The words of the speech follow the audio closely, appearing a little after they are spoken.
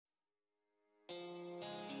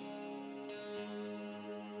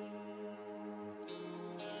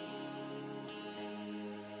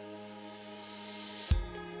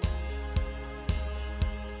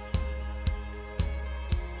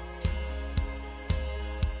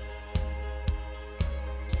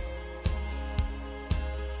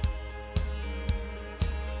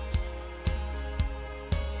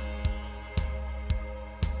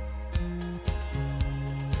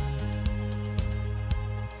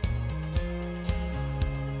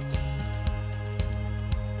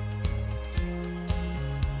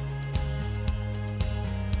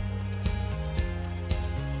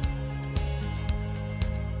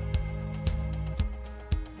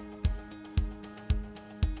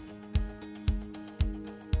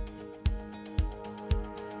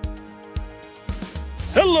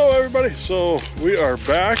everybody, so we are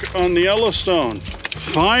back on the Yellowstone.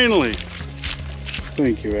 Finally.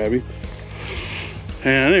 Thank you, Abby.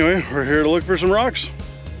 And anyway, we're here to look for some rocks.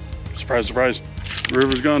 Surprise, surprise. The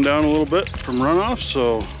river's gone down a little bit from runoff,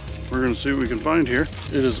 so we're gonna see what we can find here.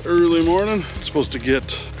 It is early morning. It's supposed to get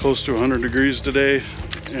close to 100 degrees today,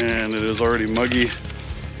 and it is already muggy.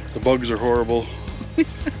 The bugs are horrible,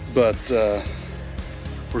 but we're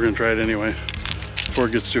gonna try it anyway before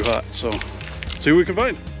it gets too hot. So, see what we can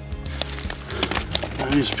find.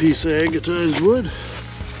 Nice piece of agatized wood.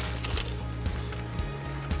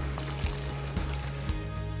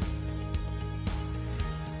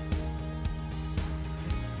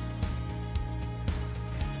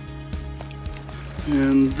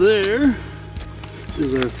 And there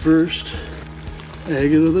is our first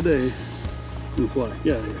agate of the day. And fly.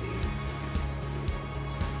 Yeah, here.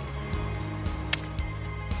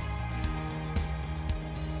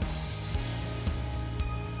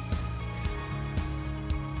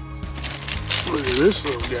 Look at this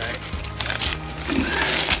little guy.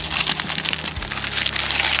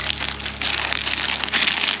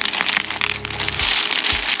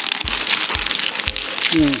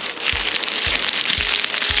 Yeah.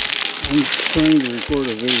 I'm trying to record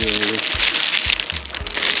a video of this.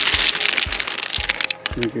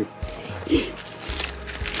 Thank you.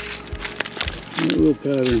 A little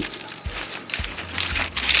pattern.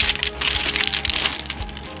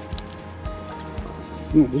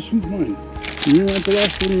 No, this one's mine. You want the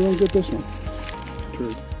last one, you won't get this one.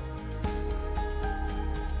 True.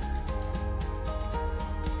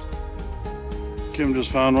 Kim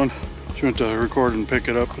just found one. She went to record and pick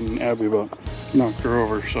it up, and Abby about knocked her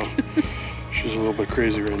over, so she's a little bit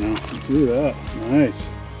crazy right now. Look at that. Nice.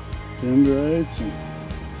 Dendrites, and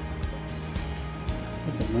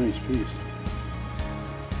that's a nice piece.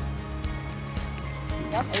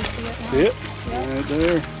 Yep, I see it now. See it? Yep. Right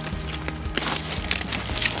there.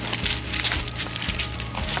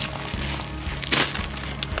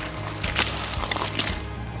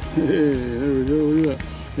 Hey, there we go. Look at that.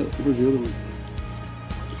 Yep, where's the other one?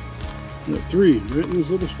 Got three right in this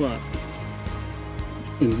little spot.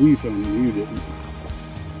 And we found them, you didn't.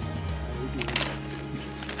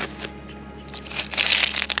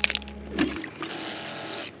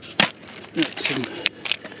 Got some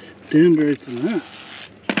dendrites in that.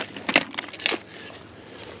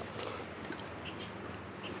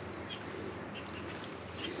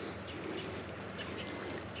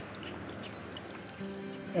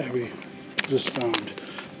 Abby just found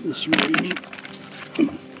this really neat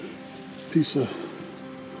piece of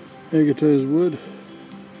agatized wood.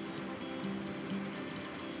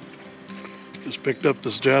 Just picked up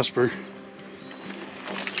this jasper.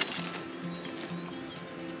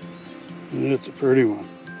 And it's a pretty one.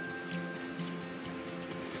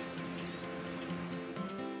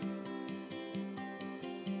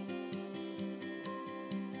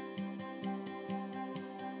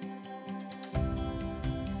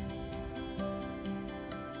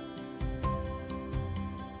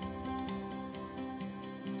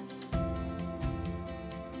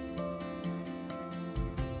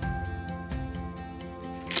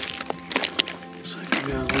 Looks like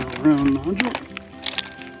we got a little round nodule.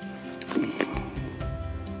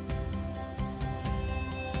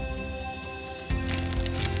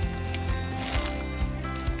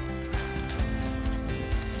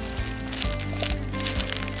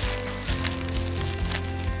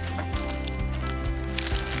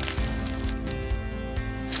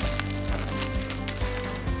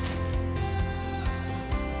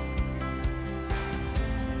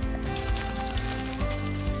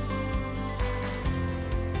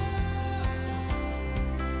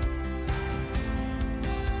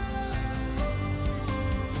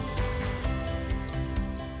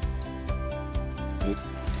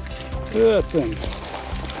 Look at that thing,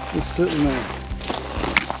 just sitting there.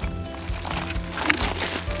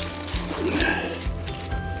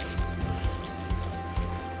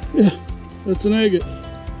 Yeah, that's an agate.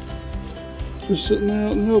 Just sitting there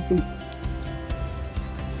out in the open.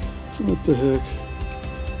 What the heck?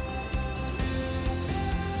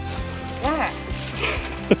 Yeah.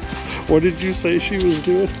 What did you say she was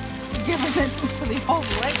doing? Giving it the old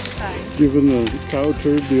lick shine. Giving the cow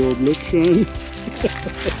turd the old lick shine?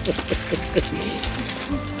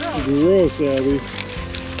 Gross, Abby.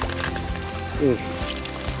 Ugh.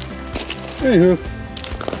 Anywho,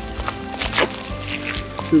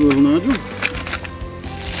 good little nodule.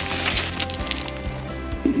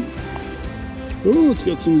 Oh, it's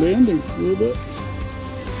got some banding a little bit.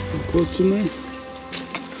 Some quartz in there.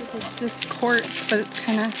 It's just quartz, but it's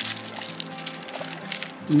kind of.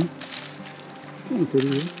 Pretty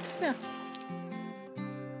good. Yeah.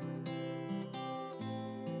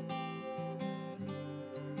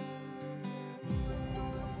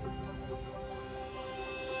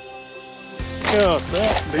 out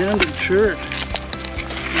that banded shirt.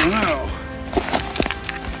 Wow.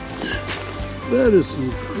 That is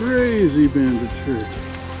some crazy banded shirt.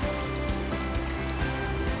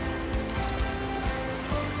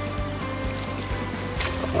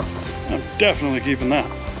 I'm definitely keeping that.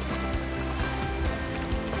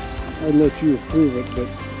 I'd let you approve it, but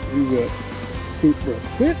you got poop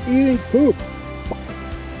breath. Quit eating poop!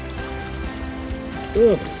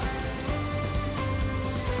 Ugh.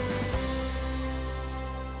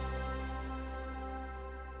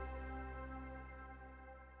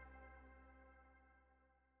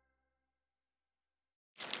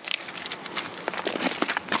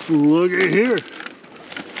 Look at here.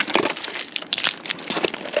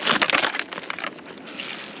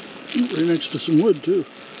 Right next to some wood too.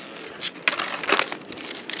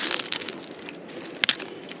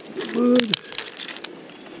 The wood.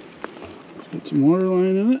 Got some water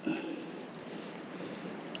line in it.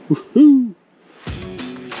 Woohoo!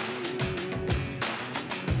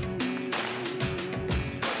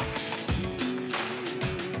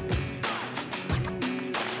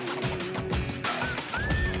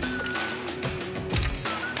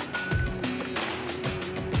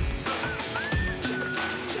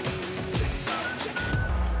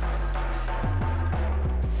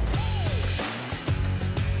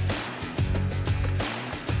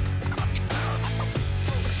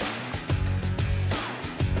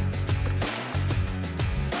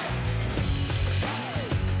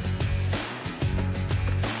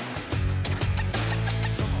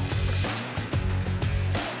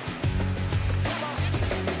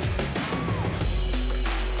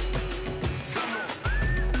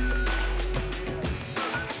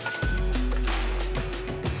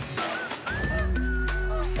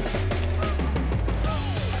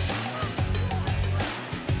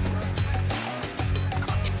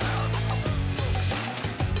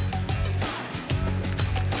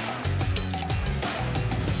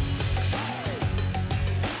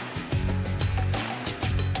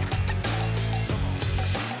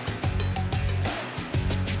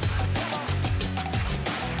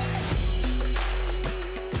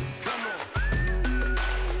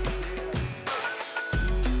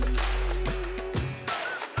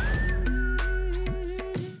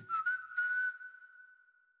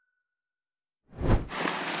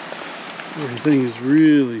 Everything is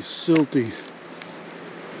really silty.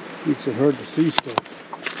 Makes it hard to see stuff.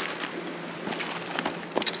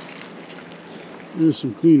 There's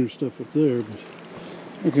some cleaner stuff up there, but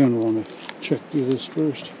I kind of want to check through this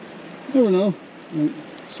first. Never know. Might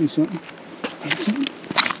see something.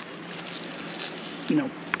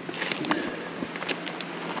 Nope.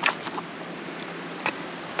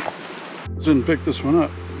 Didn't pick this one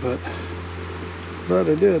up, but glad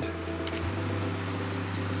I did.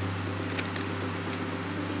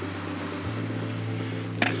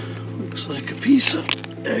 Looks like a piece of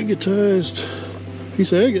agatized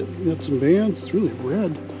piece of agate. Got some bands. It's really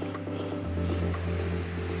red.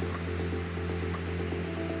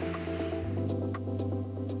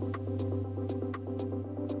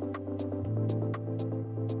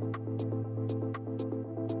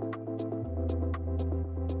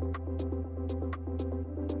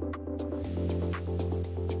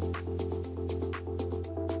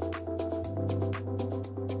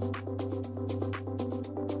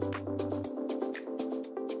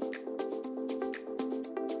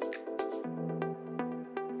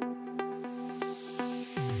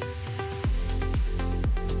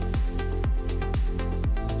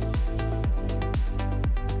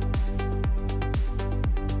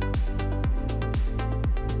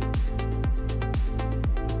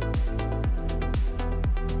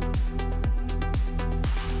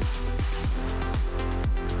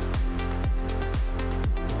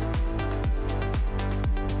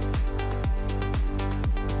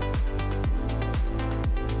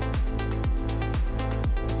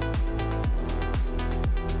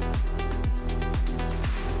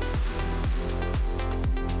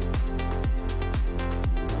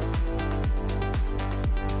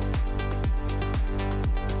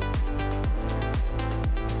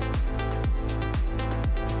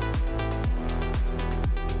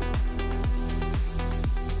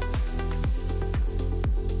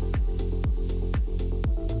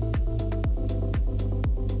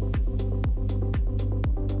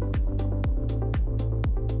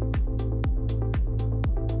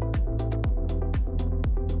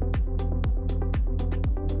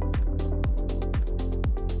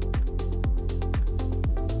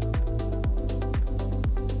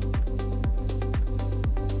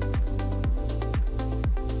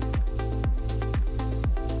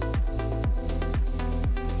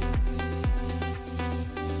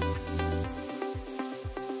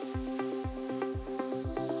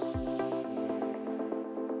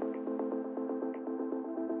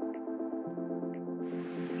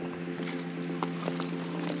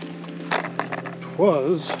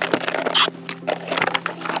 was a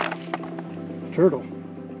turtle.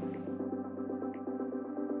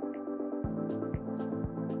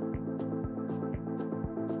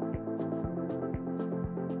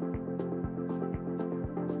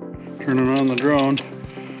 Turning on the drone,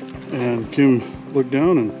 and Kim looked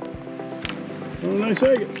down and oh, a nice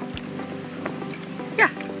agate. Yeah.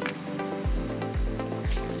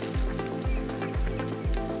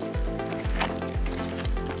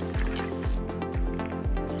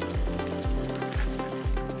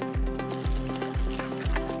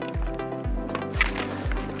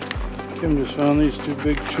 Kim just found these two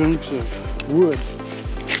big chunks of wood.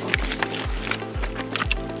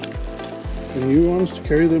 And you want us to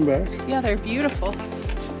carry them back? Yeah, they're beautiful.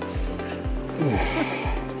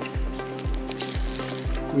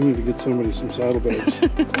 We need to get somebody some saddlebags.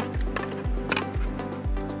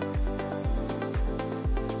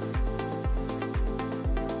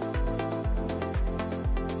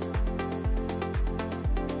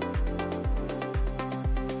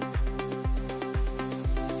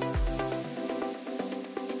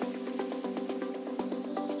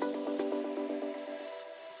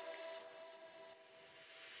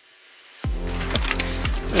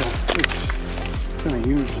 Kind of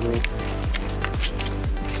huge though.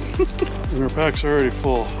 And our pack's already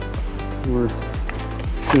full. We're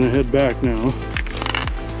gonna head back now.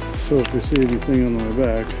 So if we see anything on the way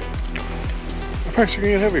back, our packs are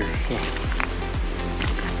gonna get heavier. So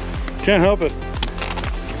can't help it.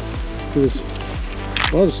 Because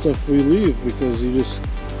a lot of stuff we leave because you just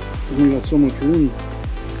only got so much room.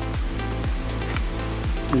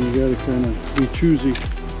 And you gotta kind of be choosy. I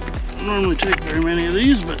don't normally take very many of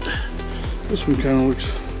these, but this one kind of looks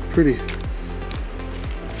pretty.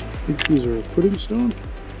 I think these are a pudding stone,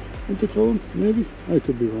 what they call them, maybe? I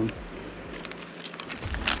could be wrong.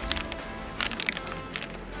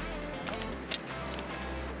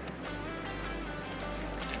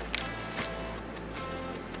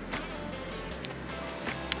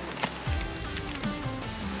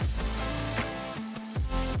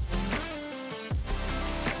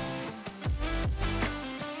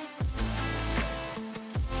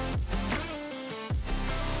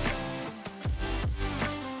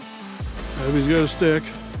 Abby's got a stick,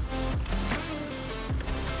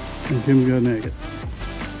 and Kim's got an agate.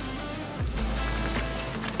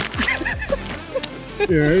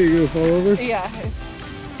 You alright? You gonna fall over? Yeah.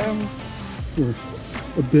 We're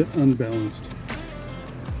a bit unbalanced.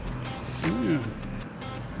 Yeah.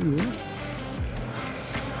 Look at that.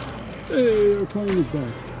 Hey, our plane is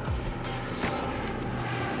back.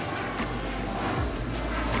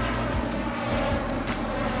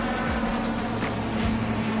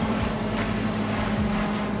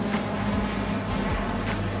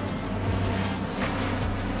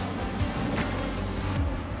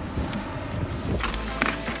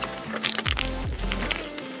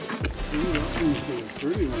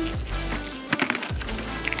 Pretty one.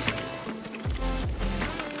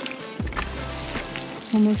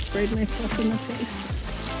 Almost sprayed myself in the face.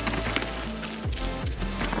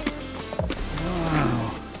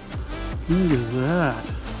 Wow. Look at that.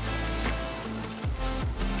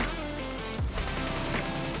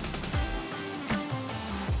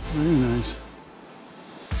 Very nice.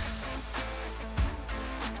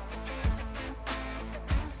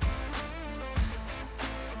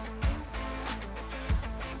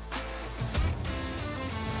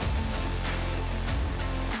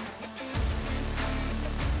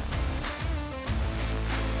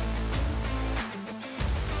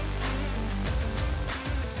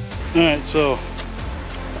 Alright, so a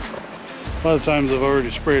lot of times I've already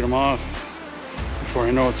sprayed them off before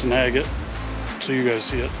I know it's an agate, so you guys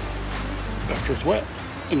see it after it's wet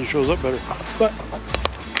and it shows up better. But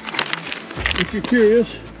if you're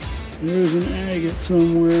curious, there's an agate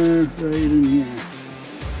somewhere right in here.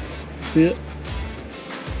 See it?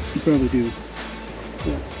 You probably do.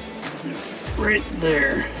 Yeah. Right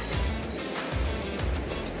there.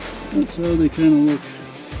 That's how they kind of look.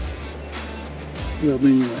 Well,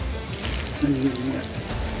 being wet. Wet.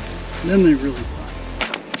 Then they really pop.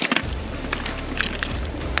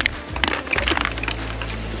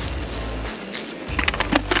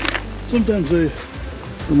 Sometimes they're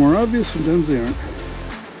more obvious, sometimes they aren't.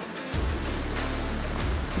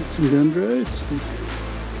 Got some dendrites.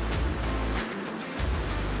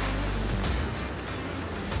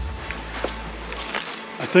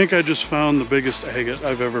 I think I just found the biggest agate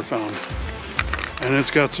I've ever found. And it's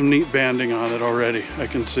got some neat banding on it already, I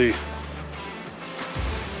can see.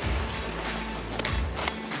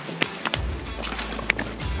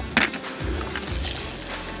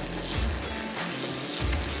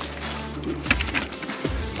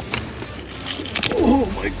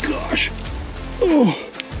 gosh. Oh.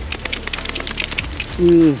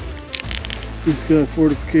 Yeah. It's got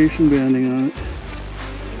fortification banding on it.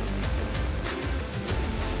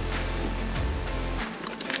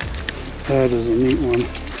 That is a neat one.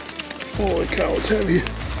 Holy cow, it's heavy.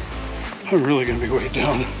 I'm really gonna be weighed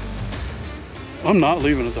down. I'm not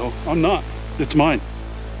leaving it though. I'm not. It's mine.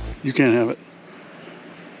 You can't have it.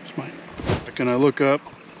 It's mine. And I look up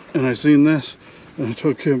and I seen this and I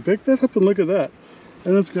told Kim, pick that up and look at that.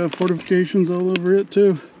 And it's got fortifications all over it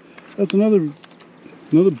too. That's another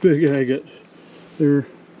big agate. They're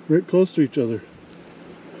right close to each other.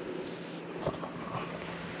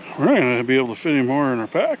 We're not gonna be able to fit any more in our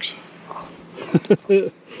packs.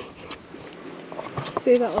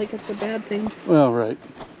 Say that like it's a bad thing. Well, right.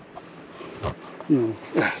 You know,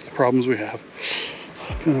 the problems we have.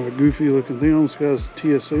 Kind of a goofy looking thing, almost got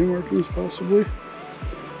TSA markings possibly.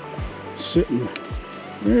 Sitting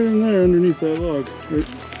right in there underneath that log. Right,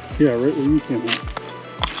 yeah, right where you came in.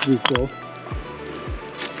 Goofball.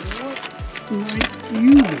 What might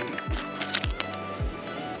you be?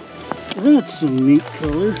 That's some neat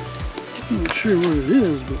color. I'm not sure what it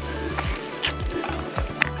is, but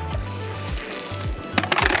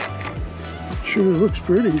sure looks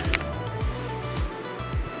pretty.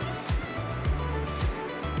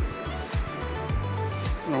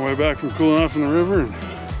 On our way back from cooling off in the river, and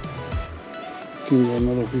Kim got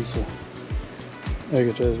another piece of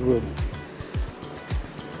agatized wood.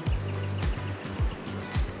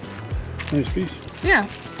 Nice piece. Yeah.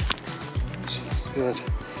 It's got,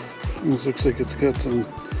 almost looks like it's got some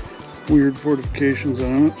weird fortifications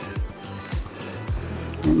on it.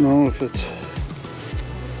 I don't know if it's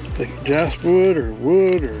like jasper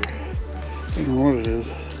wood or I don't know what it is.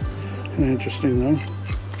 Kind of interesting though.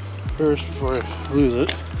 First, before I lose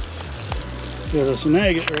it, got us an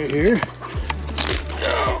agate right here.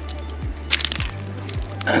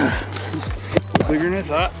 Bigger than I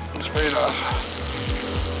thought. I'll spray it off.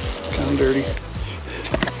 Kind of dirty.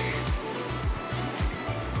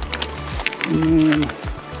 And then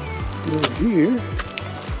over here,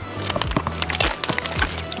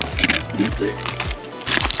 right there.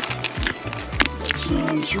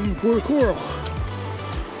 Some Singapore coral.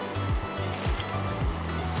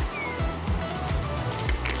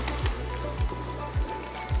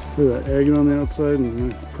 Look at that agate on the outside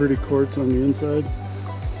and pretty quartz on the inside.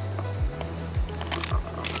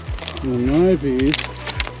 And my piece,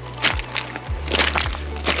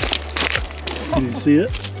 can you see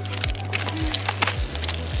it?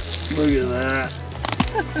 Look at that.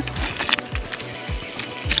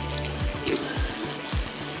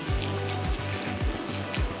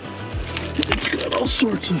 It's got all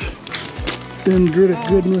sorts of dendritic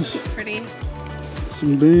goodness. Pretty.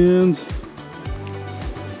 Some bands.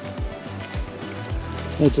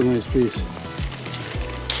 That's a nice piece.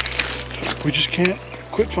 We just can't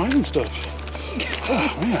quit finding stuff.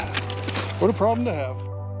 Oh man, what a problem to have.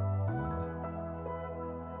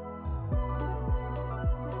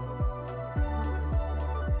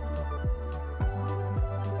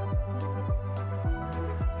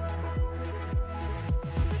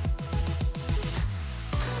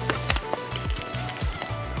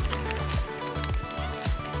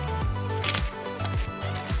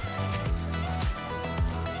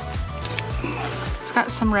 It's got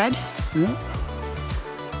some red. Yep.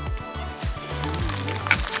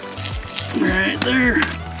 Right there.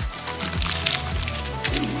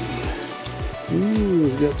 Ooh,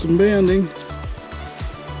 we've got some banding.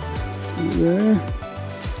 Right there.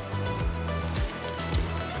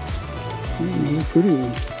 Another pretty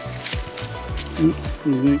one. What do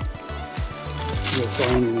you think?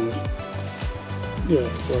 Yeah,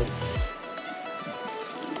 so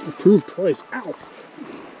approved twice. Ow!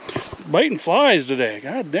 Biting flies today.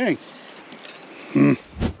 God dang.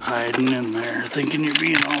 Hiding in there, thinking you're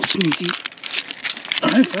being all sneaky.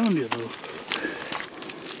 I found you though.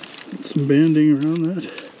 Got some banding around that.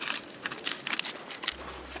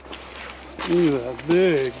 Look at that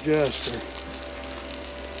big jasper.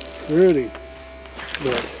 Pretty,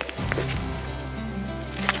 but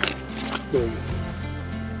big.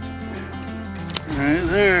 Right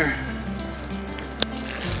there.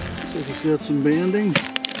 Looks like it's got some banding.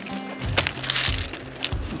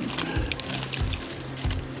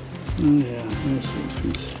 Oh yeah, nice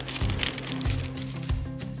little piece.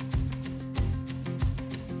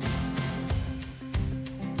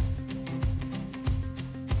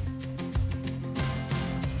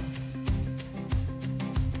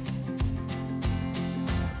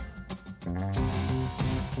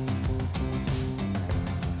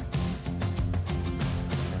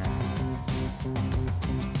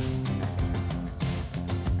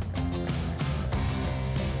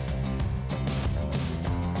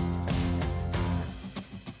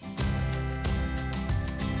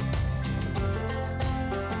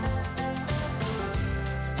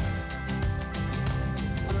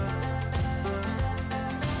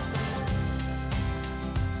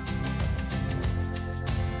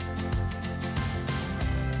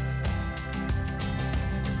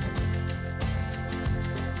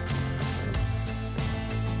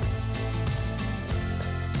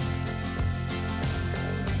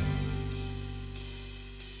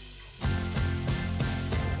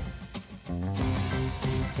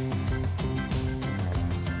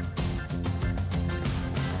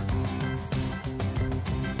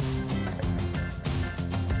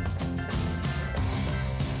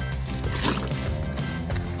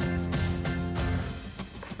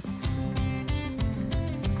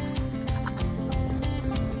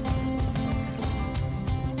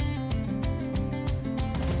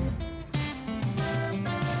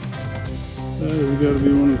 That has got to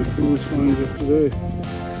be one of the coolest finds of today.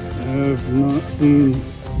 I have not seen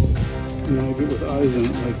an agate with eyes in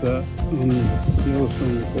it like that in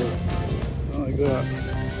Yellowstone before. Not like that.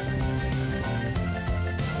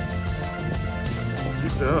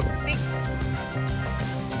 Good job. Thanks.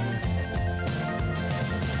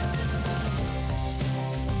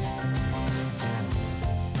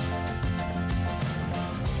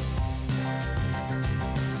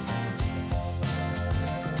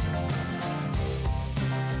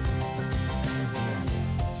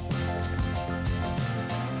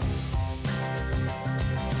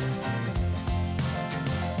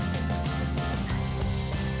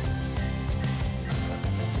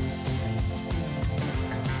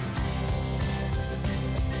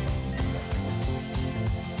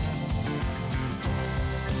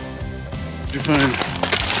 What'd you find?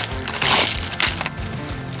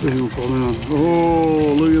 They will fall down.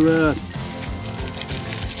 Oh, look at that.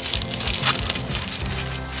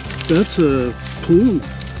 That's a plume,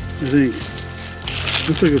 I think.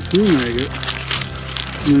 Looks like a plume agate.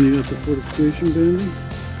 And then you got the fortification banding.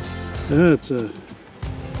 That's a, I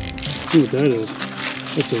don't know what that is.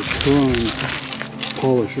 That's a prime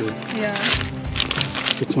polisher. Yeah.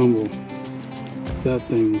 To tumble. That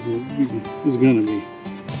thing is gonna be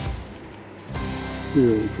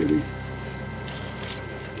really pretty.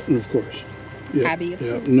 And of course, yeah, Abby,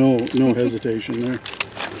 yeah, no hesitation there.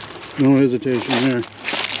 No hesitation there.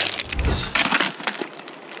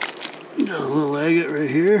 Got a little agate right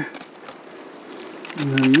here.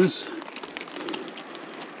 And then this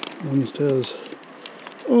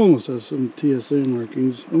almost has some TSA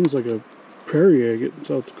markings. Almost like a prairie agate in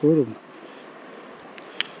South Dakota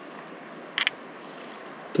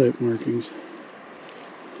type markings.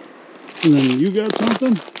 And then you got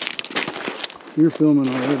something? You're filming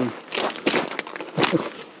already.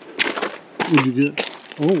 What'd you get?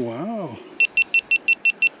 Oh, wow.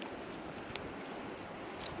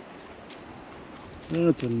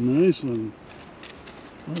 That's a nice one.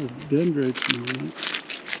 A lot of dendrites in that.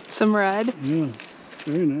 Some red. Yeah,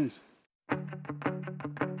 very nice.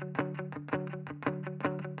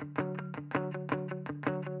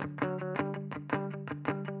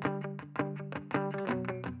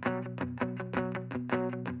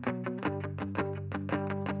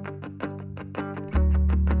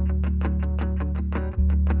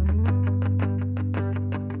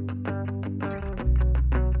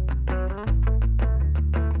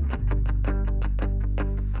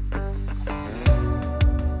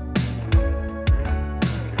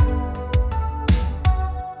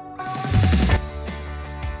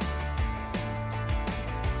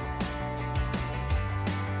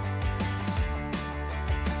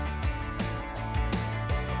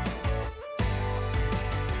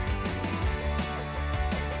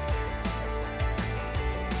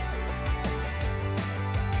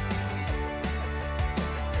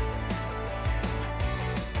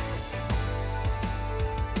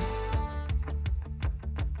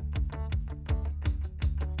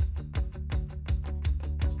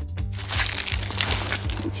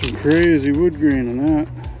 Some crazy wood grain in that.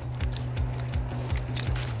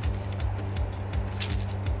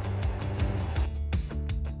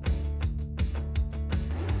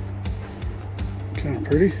 Kind of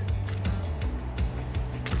pretty.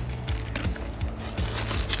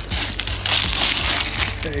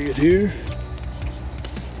 Agate here.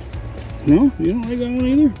 No, you don't like that one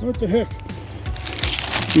either? What the heck?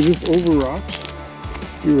 You just over rocks.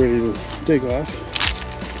 You're ready to take off.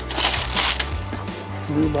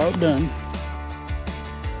 We're about done.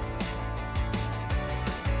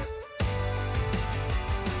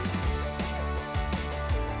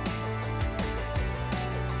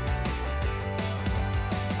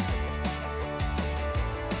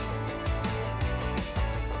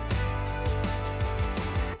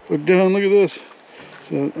 Look down, look at this.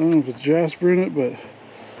 So I don't know if it's jasper in it, but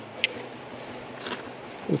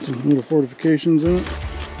got some little fortifications in it.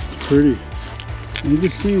 It's pretty. I'm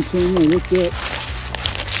just seeing something. I looked up.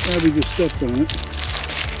 Abby just stepped on it.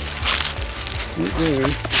 Right there.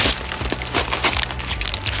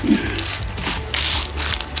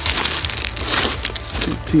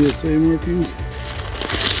 TSA markings.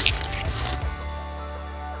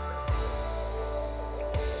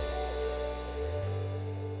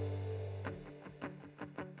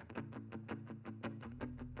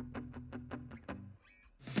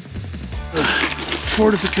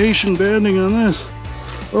 Fortification banding on this.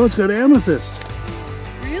 Oh, it's got amethyst.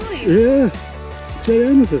 Really? Yeah, it's got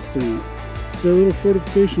amethyst in it. It's got a little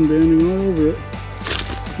fortification banding all over it.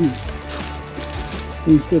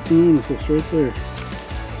 And it's got some amethyst right there.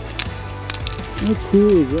 How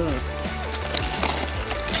cool is that?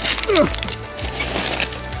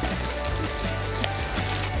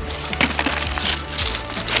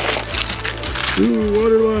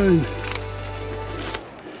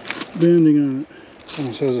 banding on it.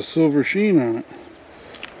 Almost has a silver sheen on it.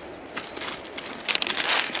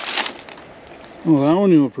 Oh, that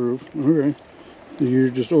one you approve. Okay. You're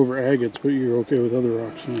just over agates, but you're okay with other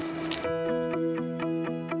rocks now.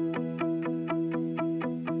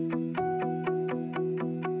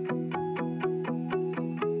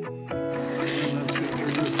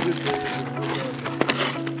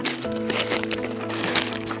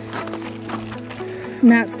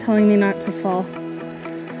 Matt's telling me not to fall,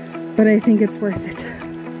 but I think it's worth it.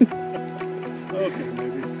 Okay,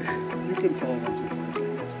 maybe. You can fall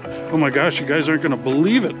once. Oh my gosh, you guys aren't going to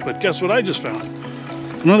believe it, but guess what I just found?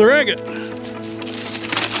 Another agate.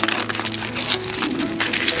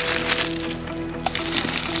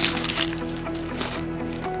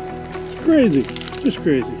 It's crazy. Just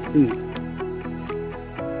crazy, isn't it?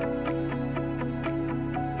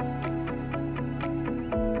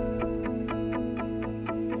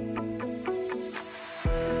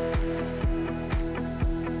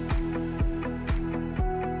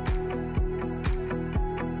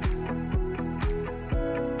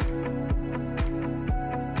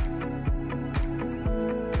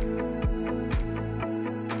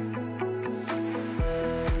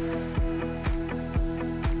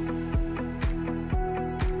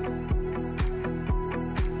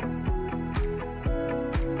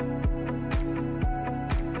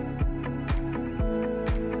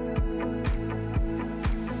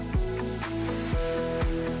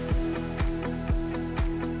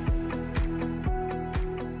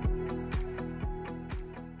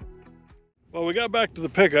 Well, we got back to the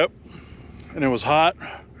pickup and it was hot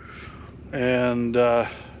and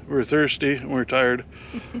we were thirsty and we were tired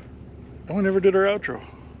and we never did our outro.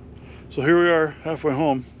 So here we are halfway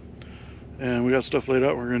home and we got stuff laid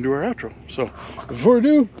out. We're gonna do our outro. So before we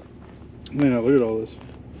do, man, look at all this.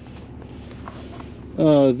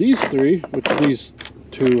 These three, which these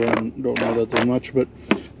two don't know that they're much, but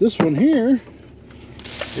this one here,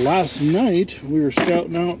 last night we were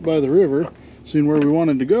scouting out by the river, seeing where we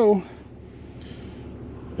wanted to go,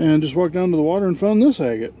 and just walked down to the water and found this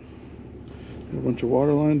agate. A bunch of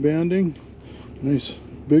waterline banding. Nice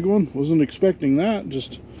big one. Wasn't expecting that,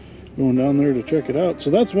 just going down there to check it out. So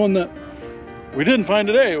that's one that we didn't find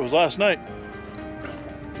today. It was last night.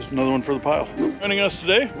 Just another one for the pile. Joining us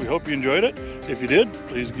today, we hope you enjoyed it. If you did,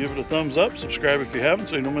 please give it a thumbs up. Subscribe if you haven't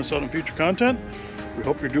so you don't miss out on future content. We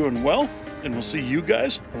hope you're doing well, and we'll see you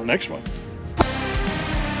guys on the next one.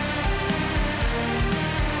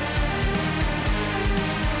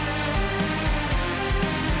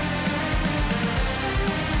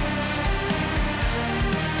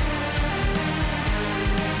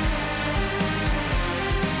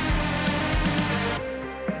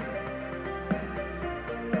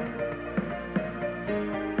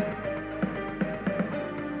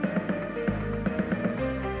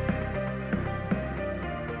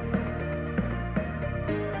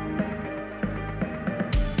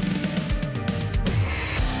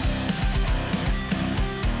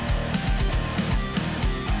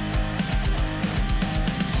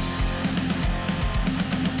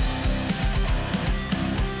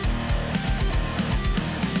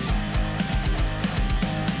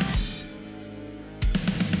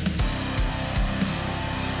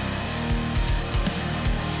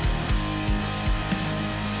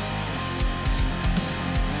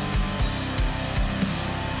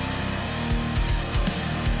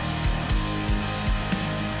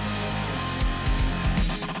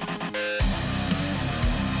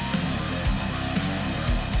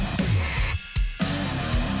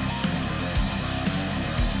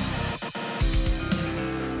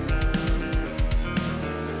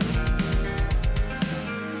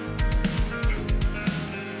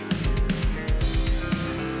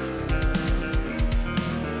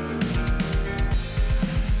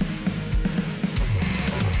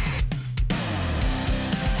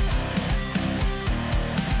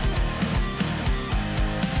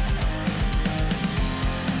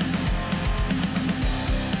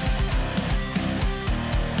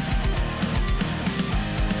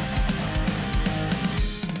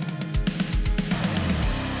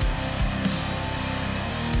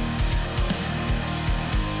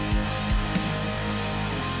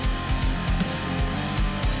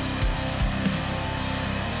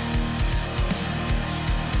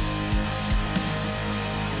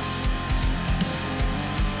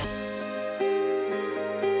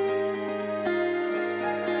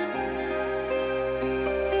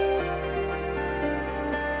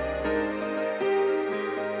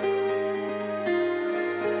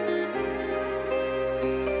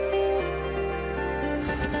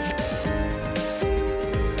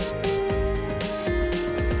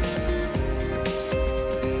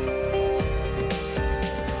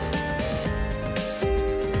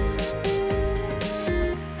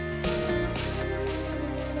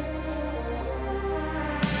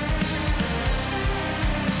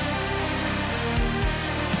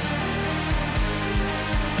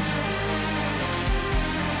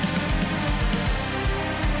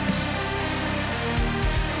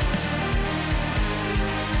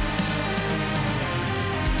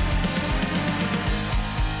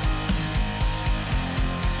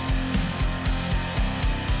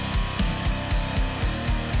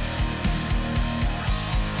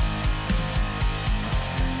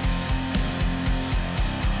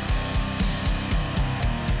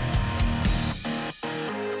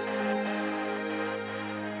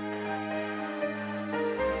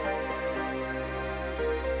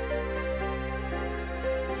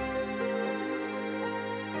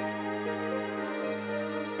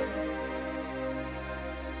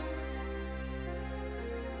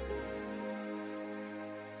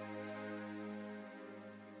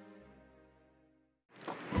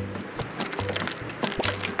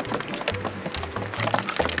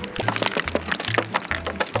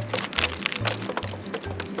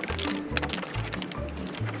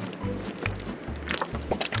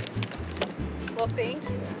 Well, thank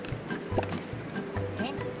you.